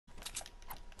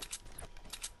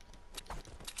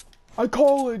I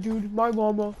call it, dude. My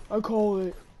llama. I call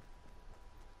it.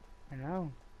 I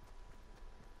know.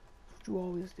 That's what you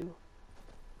always do.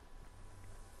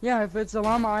 Yeah, if it's a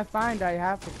llama I find, I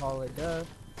have to call it, duh.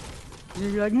 And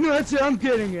you'd be like, no, that's it, I'm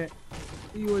getting it.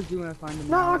 You always do when I find them.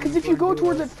 Nah, because if you go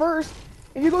towards it first,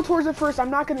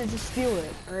 I'm not gonna just steal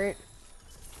it, alright?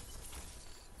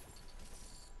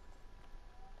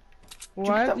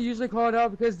 Well, I have to usually call it out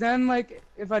because then, like,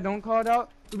 if I don't call it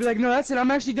out, you'll be like, no, that's it, I'm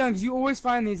actually done. Because you always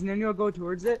find these and then you'll go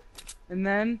towards it. And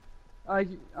then, like,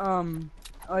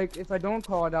 if I don't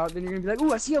call it out, then you're gonna be like,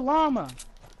 ooh, I see a llama.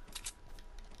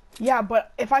 Yeah,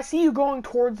 but if I see you going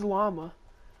towards the llama,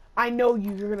 I know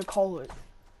you're gonna call it.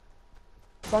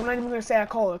 So I'm not even gonna say I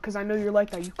call it, because I know you're like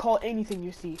that. You call anything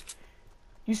you see.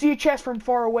 You see a chest from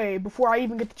far away before I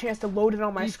even get the chance to load it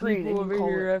on my screen, and you over call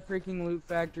here it. at freaking Loot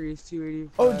Factory is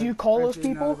 285. Oh, do you call those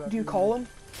people? Do you call them?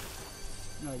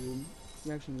 No, dude.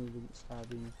 You actually need to stop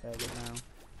being a faggot now.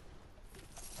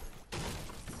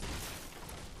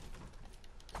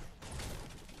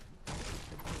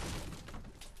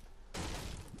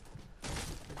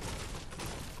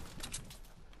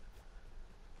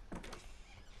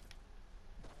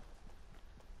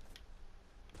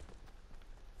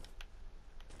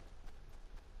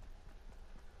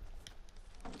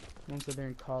 Don't sit there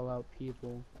and call out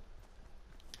people.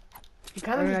 You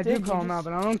kind of I do call them out,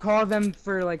 but I don't call them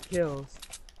for like kills.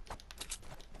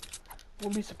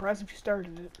 Wouldn't be surprised if you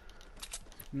started it.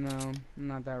 No, I'm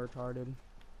not that retarded.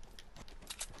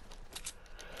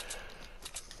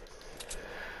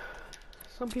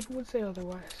 Some people would say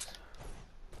otherwise.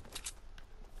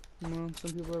 Well,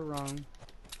 some people are wrong.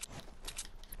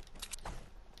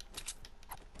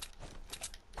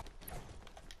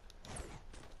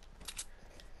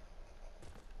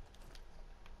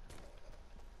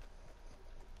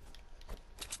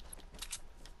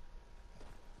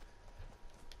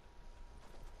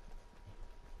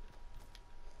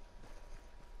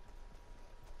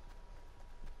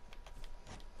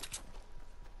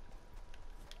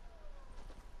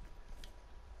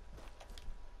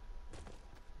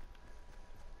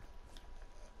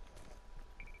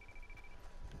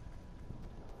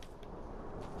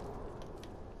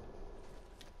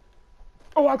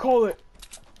 Oh, I call it!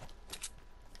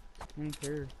 I don't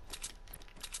care.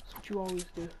 That's what you always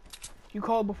do. You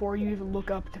call it before you even look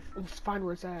up to find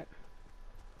where it's at.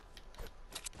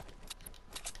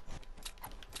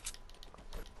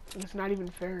 And it's not even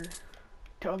fair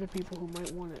to other people who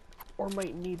might want it. Or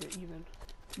might need it, even.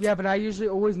 Yeah, but I usually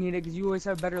always need it because you always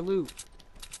have better loot.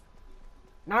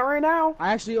 Not right now.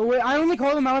 I only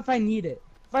call them out if I need it.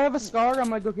 If I have a scar,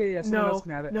 I'm like, okay, yeah, someone else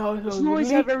can have it. No. You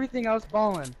always have everything else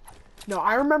balling. No,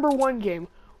 I remember one game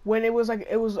when it was like,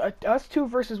 us two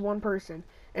versus one person.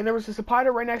 And there was a supply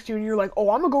drop right next to you, and you're like,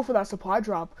 oh, I'm gonna go for that supply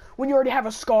drop. When you already have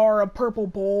a scar, a purple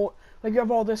bolt, like you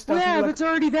have all this stuff. Well, yeah, but like, it's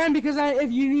already then because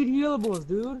if you need healables,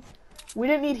 dude. We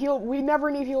never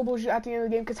need healables at the end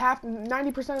of the game because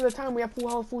 90% of the time we have full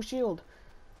health, full shield.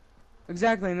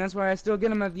 Exactly, and that's why I still get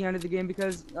them at the end of the game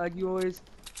because like you always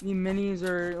need minis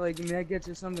or like medkits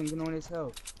or something can always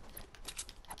help.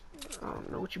 I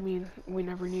don't know what you mean. We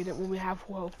never need it when we have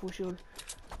full health, full shield.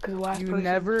 Because the last person...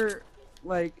 never,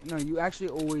 like, no, you actually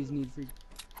always need free.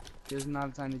 There's not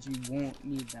a time that you won't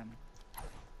need them.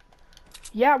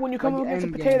 Yeah, when you come like up against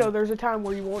a potato, there's a time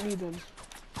where you won't need them.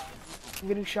 I'm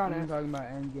getting shot at. I'm talking about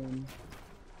endgame.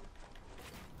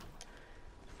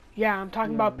 Yeah, I'm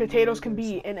talking about potatoes can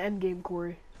be in endgame,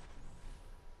 Corey.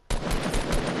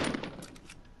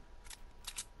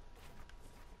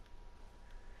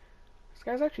 These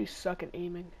guys actually suck at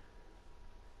aiming.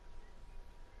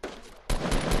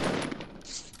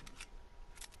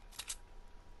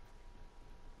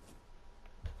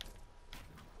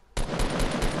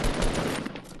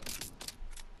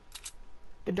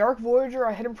 The Dark Voyager,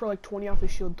 I hit him for like 20 off his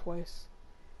shield twice. Is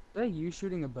that you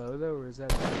shooting a bow though, or is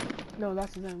that? No,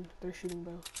 that's them. They're shooting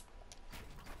bow.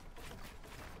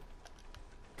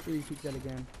 Here, you keep that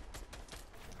again.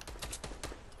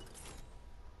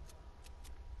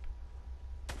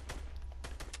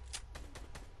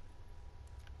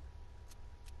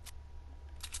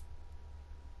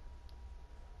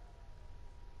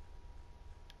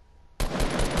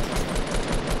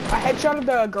 I headshotted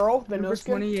the girl, the no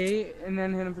skin. 28, and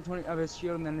then hit him for 20 of his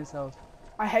shield and then his health.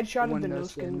 I headshotted the no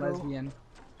skin girl. Lesbian.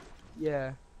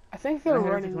 Yeah. I think they're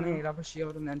running. 28 off his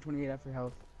shield and then 28 after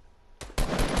health.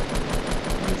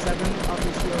 27 off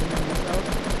his shield and then his health.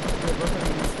 They both have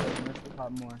a shield and that's the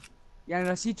pop more. Yeah, and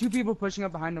I see two people pushing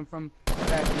up behind him from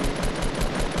back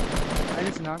here. I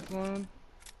just knocked one.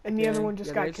 And the other one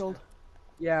just got killed.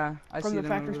 Yeah, I see them from the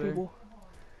factory's over there. people.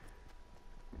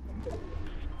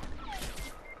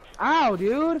 Ow,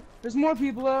 dude! There's more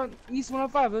people out East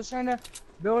 105. I was trying to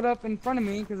build up in front of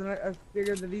me because I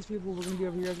figured that these people were gonna be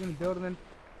over here. I was gonna build and then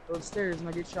go upstairs and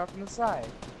I get shot from the side.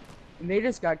 And they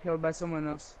just got killed by someone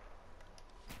else.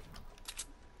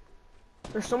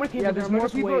 There's so many people. Yeah, there, there's I'm gonna more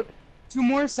just people. wait. 2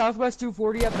 more Southwest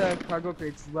 240 at the cargo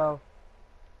crates as well.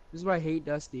 This is why I hate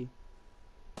Dusty.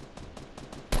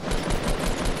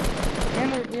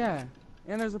 And there, yeah,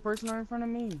 and there's a person right in front of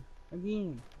me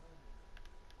again.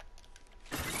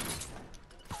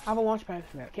 I have a launch pad.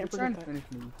 Yeah, Can't you're trying forget to that.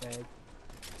 finish me, you fag.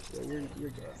 Yeah, you're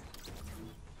dead.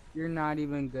 You're not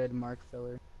even good, Mark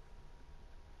Filler.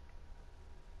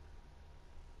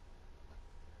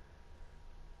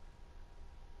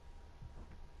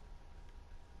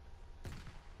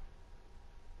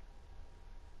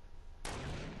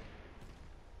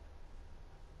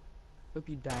 Hope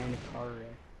you die in a car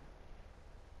wreck.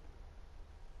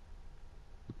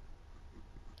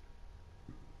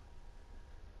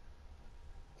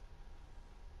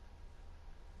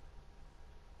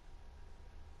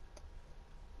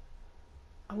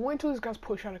 I'm waiting until these guys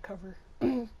push out of cover.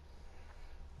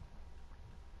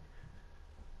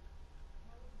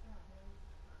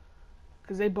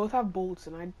 Because they both have bolts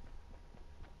and I'm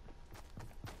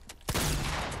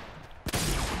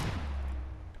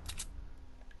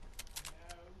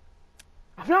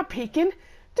not peeking.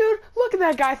 Dude, look at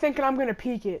that guy thinking I'm gonna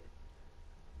peek it.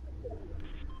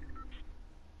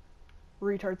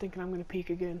 Retard thinking I'm gonna peek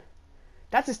again.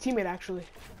 That's his teammate, actually.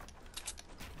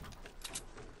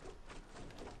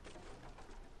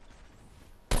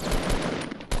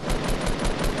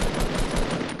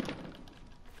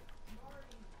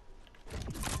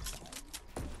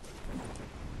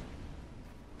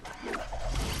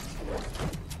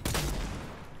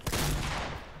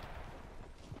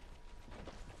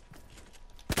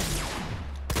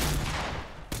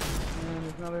 And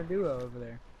there's another duo over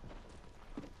there.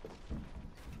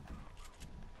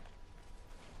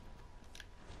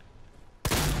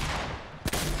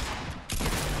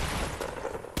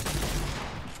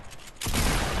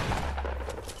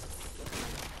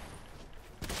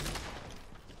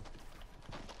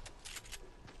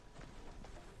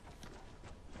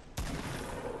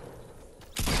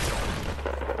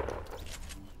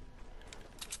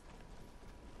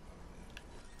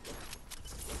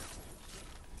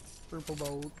 Purple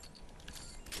bolt.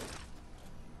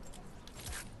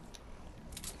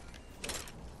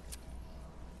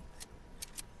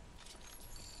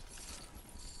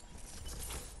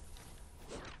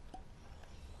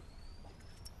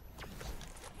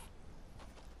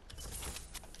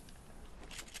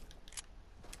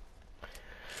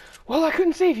 Well, I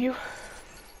couldn't save you.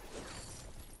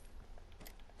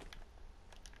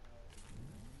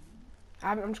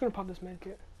 I'm just gonna pop this med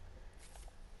kit.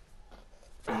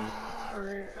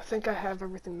 Alright, I think I have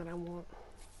everything that I want.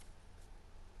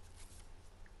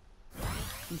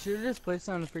 You should have just placed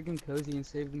on a freaking cozy and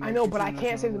saved the medkits. I know, but I and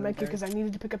can't that's save the not med kit over because I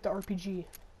needed to pick up the RPG.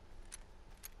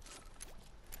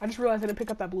 I just realized I didn't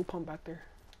pick up that blue pump back there.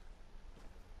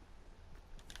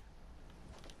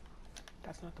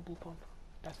 That's not the blue pump.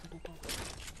 That's the blue pump.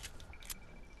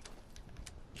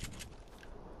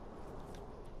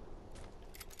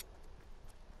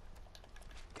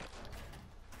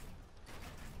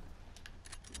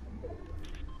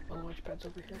 My launch pad's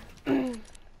over here.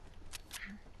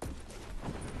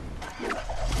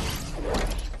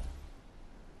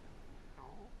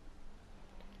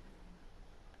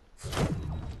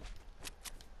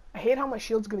 I hate how my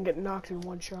shield's gonna get knocked in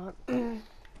one shot.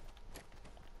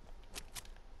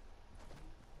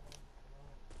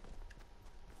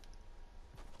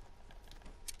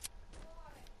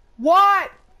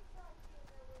 What?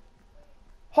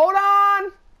 Hold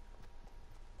on!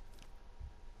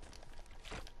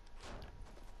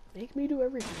 Make me do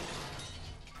everything.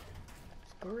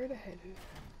 Let's go right ahead.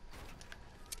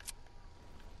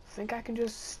 Think I can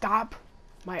just stop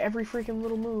my every freaking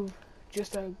little move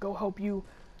just to go help you,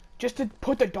 just to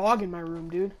put the dog in my room,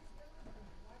 dude.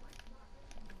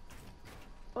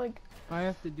 Like, I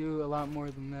have to do a lot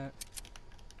more than that.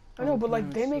 I know, but like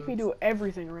Yeah, they make so me do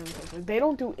everything around the place. Like they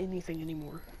don't do anything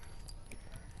anymore.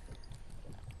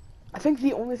 I think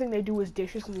the only thing they do is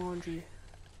dishes and laundry,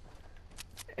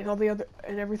 and all the other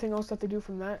and everything else that they do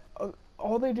from that.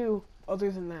 All they do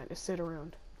other than that is sit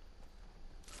around.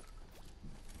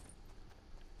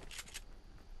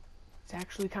 It's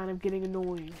actually kind of getting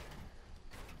annoying.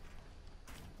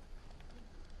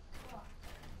 Is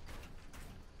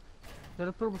that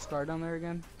a purple scar down there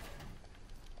again?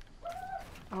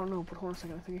 I don't know, but hold on a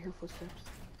second. I think I hear footsteps.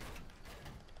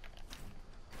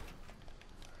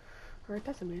 Alright,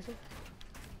 that's amazing.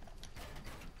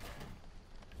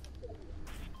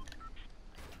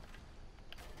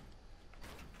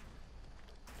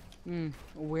 A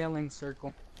whaling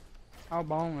circle. How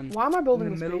ballin'. Why am I In building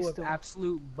the this middle base of still?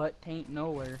 absolute butt taint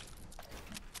nowhere.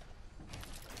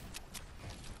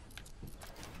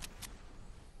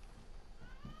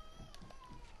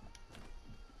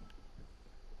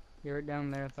 You're right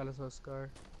down there. I thought I saw a scar.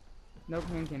 Nope,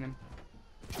 he ain't him.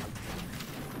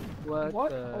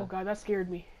 What the? Oh god, that scared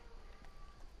me.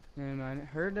 And I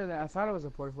heard that. I thought it was a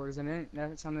port fortress, and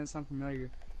that sounded familiar.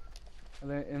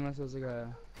 Unless it was like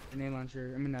a grenade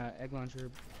launcher. I mean, egg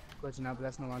launcher glitching out, but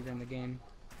that's no longer in the game.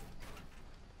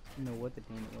 I don't know what the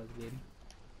game it was, dude.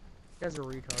 This guy's a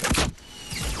retard.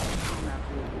 He's an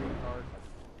absolute retard.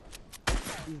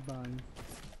 He's bun.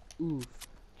 Oof.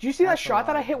 Did you see that That's a shot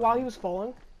that lot. I hit while he was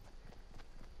falling?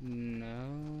 No.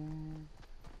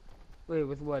 Wait,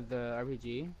 with what? The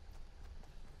RPG?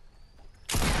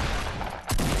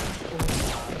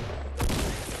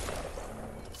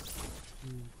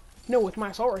 No, with my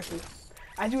assault rifle.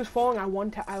 As he was falling, I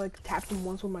like tapped him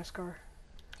once with my scar.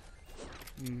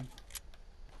 Hmm.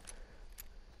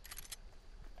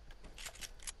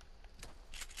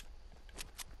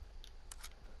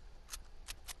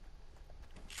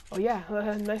 Oh yeah,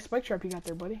 nice spike trap you got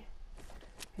there, buddy.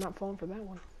 Not falling for that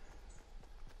one.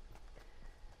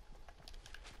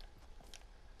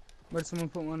 But someone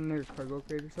put one in their cargo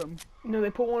crate or something? No,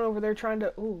 they put one over there trying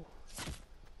to. Ooh.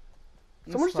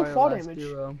 That's Someone just took probably fall the last damage.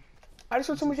 duo. I just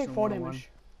heard This somebody is take fall someone damage.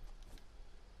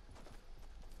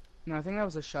 No, I think that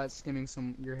was a shot skimming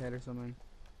your head or something.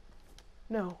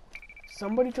 No,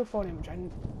 somebody took fall damage. I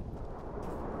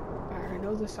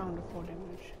know the sound of fall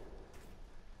damage.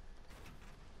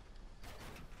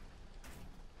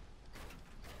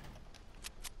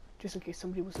 Just in case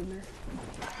somebody was in there.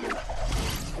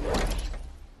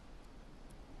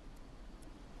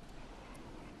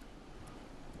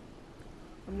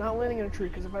 I'm not landing in a tree,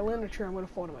 because if I land in a tree, I'm going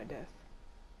to fall to my death.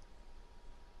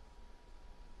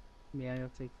 Yeah, you'll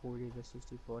take 40 to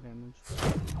 64 damage.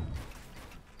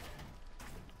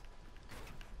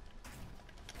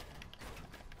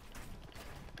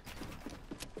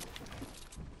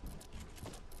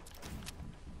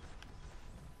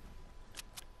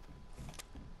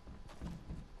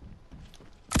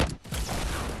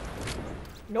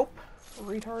 Nope.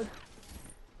 Retard.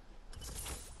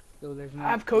 So there's I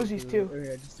have cozies, too. Oh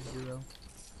yeah, just a 0.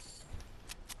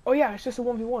 Oh yeah, it's just a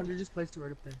 1v1. You just placed it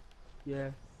right up there. Yeah.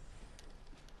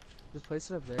 Just place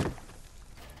it up there.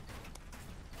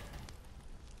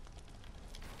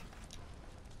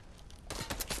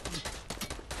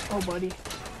 Oh, buddy.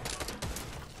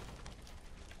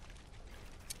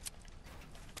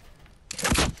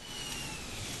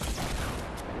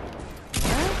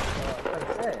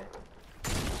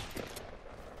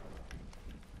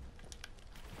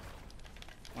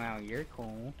 Wow, you're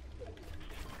cool.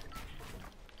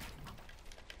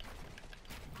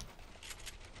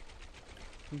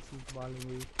 This is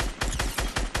Bollywood.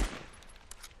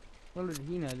 Well, did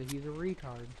he know that he's a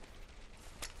retard?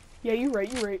 Yeah, you're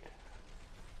right, you're right.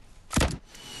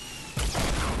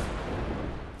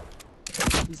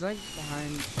 He's like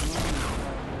behind.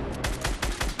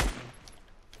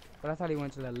 But I thought he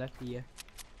went to the left of you.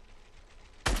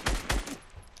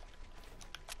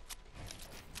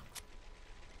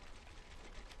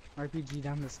 RPG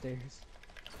down the stairs.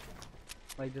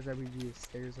 Like, this RPG is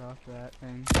stairs off that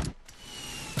thing.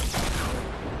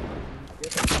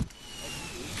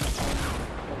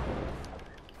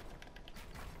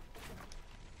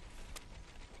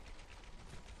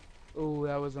 Oh,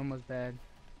 that was almost bad.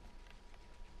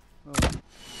 Oh.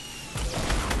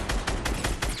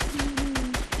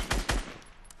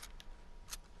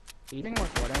 Eating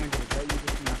with what damage is that? You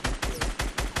just not gonna feel it.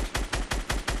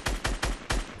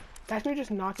 That's me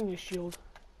just knocking his shield.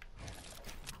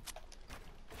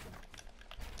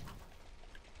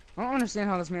 I don't understand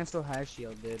how this man still has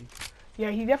shield, dude.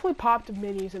 Yeah, he definitely popped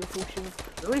minis in a full shield.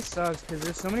 It really sucks because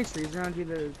there's so many trees around you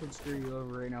that could screw you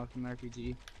over right now with an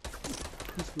RPG.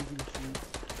 Too spooky to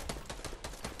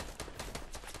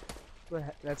shoot.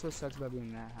 That's what sucks about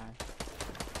being that high.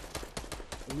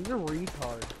 He's a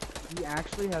retard. He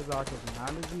actually has autism. How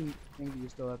does he think you're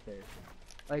still up there?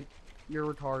 Like, you're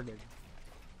retarded.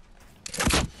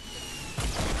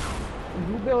 And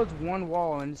who builds one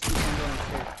wall and just keeps on going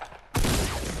straight?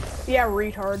 Yeah,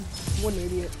 retard. What an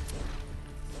idiot.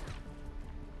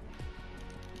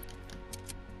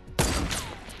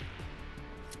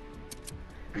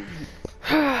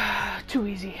 Too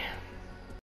easy.